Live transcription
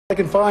I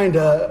can find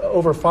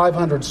over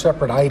 500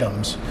 separate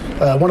items.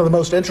 One of the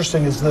most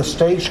interesting is the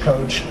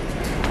stagecoach,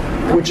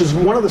 which is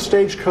one of the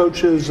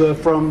stagecoaches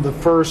from the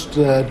first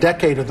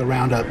decade of the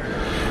Roundup.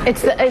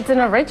 It's an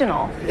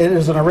original. It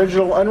is an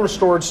original,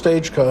 unrestored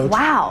stagecoach.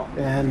 Wow.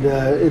 And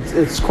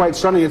it's quite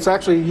stunning. It's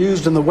actually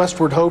used in the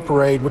Westward Ho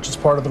Parade, which is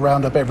part of the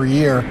Roundup every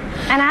year.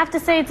 And I have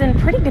to say, it's in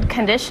pretty good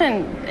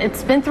condition.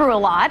 It's been through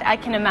a lot, I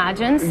can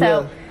imagine.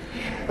 So.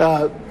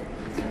 Yeah.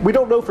 We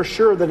don't know for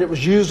sure that it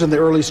was used in the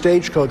early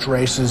stagecoach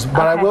races,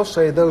 but I will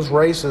say those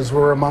races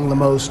were among the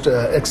most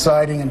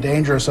exciting and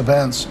dangerous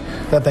events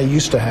that they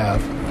used to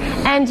have.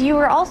 And you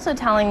were also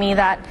telling me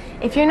that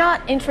if you're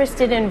not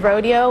interested in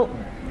rodeo,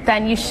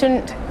 then you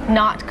shouldn't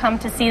not come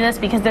to see this,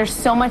 because there's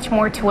so much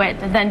more to it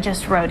than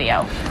just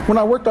rodeo. When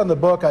I worked on the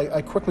book,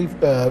 I quickly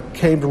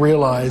came to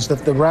realize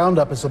that the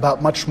Roundup is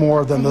about much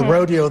more than the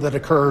rodeo that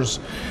occurs.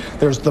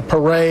 There's the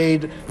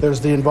parade,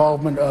 there's the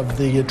involvement of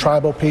the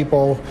tribal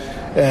people,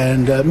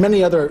 and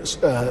many other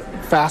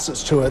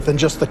facets to it than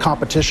just the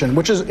competition,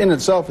 which is in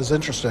itself is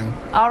interesting.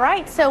 All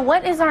right, so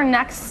what is our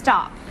next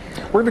stop?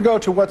 We're going to go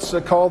to what's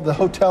called the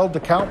Hotel de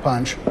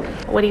Cowpunch.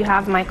 What do you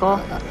have, Michael?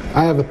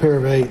 I have a pair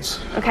of eights.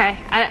 Okay,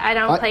 I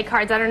don't play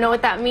cards. I don't know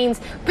what that means.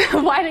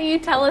 But why don't you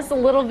tell us a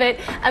little bit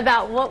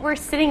about what we're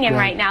sitting in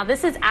right now?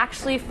 This is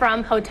actually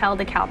from Hotel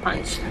de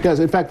Cowpunch. Yes,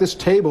 in fact, this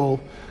table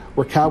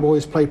where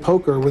cowboys play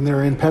poker when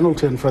they're in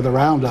Pendleton for the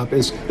Roundup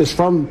is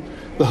from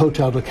the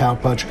Hotel de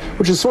Cowpunch,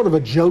 which is sort of a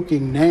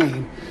joking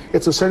name.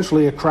 It's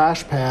essentially a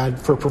crash pad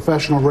for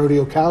professional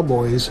rodeo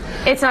cowboys.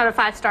 It's not a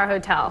five-star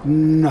hotel.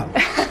 No.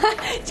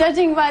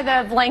 Judging by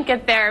the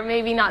blanket there,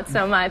 maybe not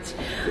so much.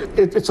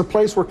 It's a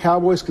place where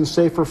cowboys can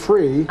stay for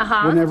free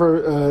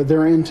whenever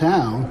they're in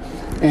town,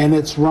 and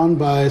it's run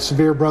by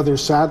Sevier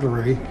Brothers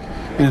Saddlery,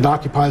 and it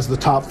occupies the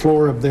top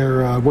floor of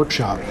their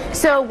workshop.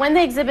 So when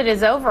the exhibit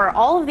is over,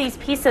 all of these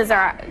pieces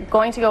are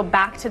going to go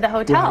back to the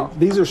hotel? Right.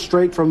 These are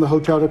straight from the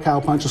Hotel de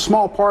Cowpunch, a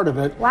small part of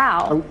it.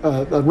 Wow.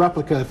 A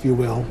replica, if you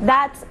will.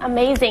 That's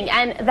amazing.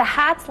 And the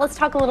hats, let's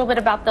talk a little bit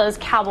about those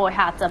cowboy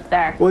hats up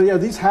there. Well, yeah,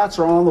 these hats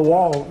are on the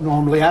wall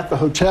normally at the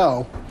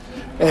hotel.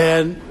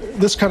 And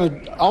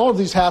all of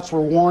these hats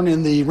were worn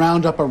in the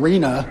Roundup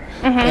arena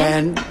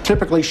and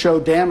typically show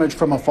damage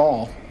from a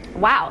fall.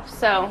 Wow,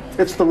 so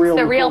it's the real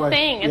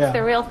thing. It's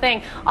the real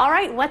thing. All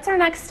right, what's our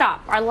next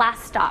stop, our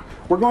last stop?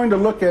 We're going to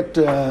look at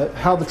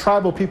how the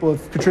tribal people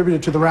have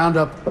contributed to the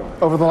Roundup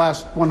over the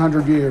last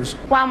 100 years.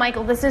 Wow,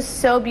 Michael, this is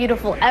so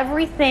beautiful.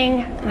 Everything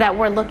that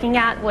we're looking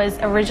at was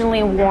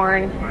originally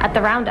worn at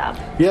the Roundup.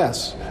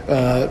 Yes.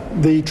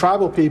 The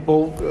tribal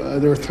people,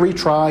 there are 3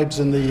 tribes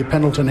in the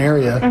Pendleton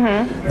area.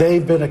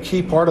 They've been a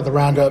key part of the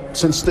Roundup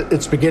since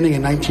its beginning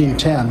in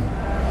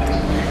 1910.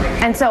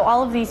 And so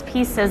all of these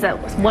pieces at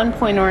one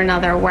point or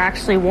another were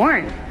actually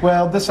worn.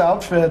 Well, this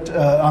outfit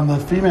on the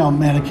female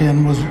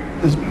mannequin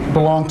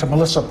belonged to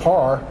Melissa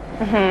Parr,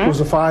 who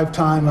was a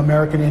 5-time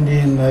American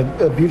Indian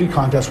beauty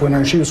contest winner,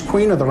 and she was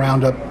queen of the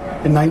Roundup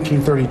in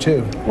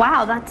 1932.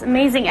 Wow, that's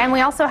amazing. And we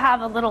also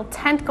have a little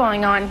tent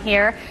going on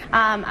here.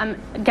 I'm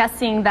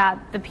guessing that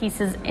the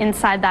pieces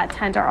inside that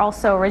tent are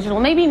also original,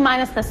 maybe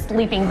minus the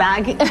sleeping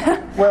bag.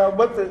 Well,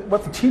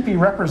 what the teepee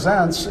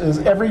represents is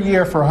every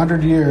year for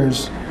 100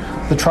 years,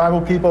 the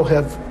tribal people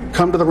have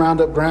come to the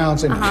Roundup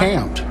grounds and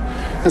camped.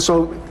 And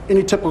so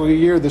any typical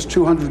year, there's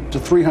 200 to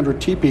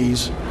 300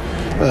 teepees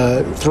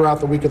throughout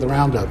the week of the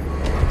Roundup.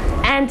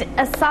 And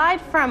aside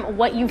from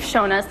what you've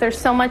shown us, there's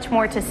so much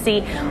more to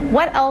see.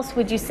 What else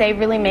would you say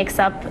really makes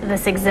up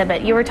this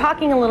exhibit? You were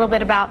talking a little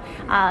bit about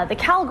the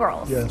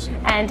cowgirls. Yes.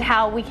 And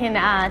how we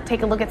can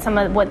take a look at some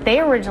of what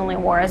they originally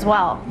wore as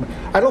well.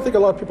 I don't think a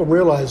lot of people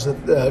realize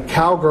that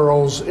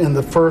cowgirls in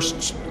the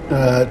first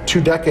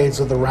 2 decades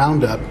of the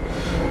Roundup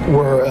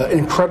were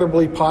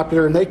incredibly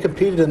popular, and they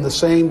competed in the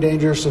same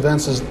dangerous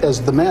events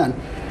as the men.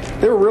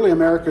 They were really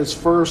America's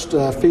first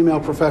female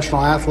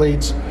professional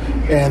athletes,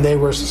 and they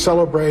were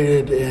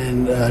celebrated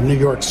in New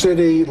York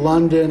City,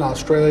 London,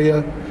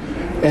 Australia,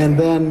 and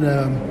then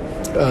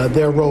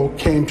their role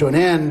came to an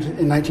end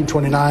in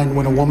 1929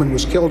 when a woman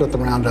was killed at the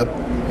Roundup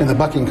in the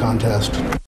bucking contest.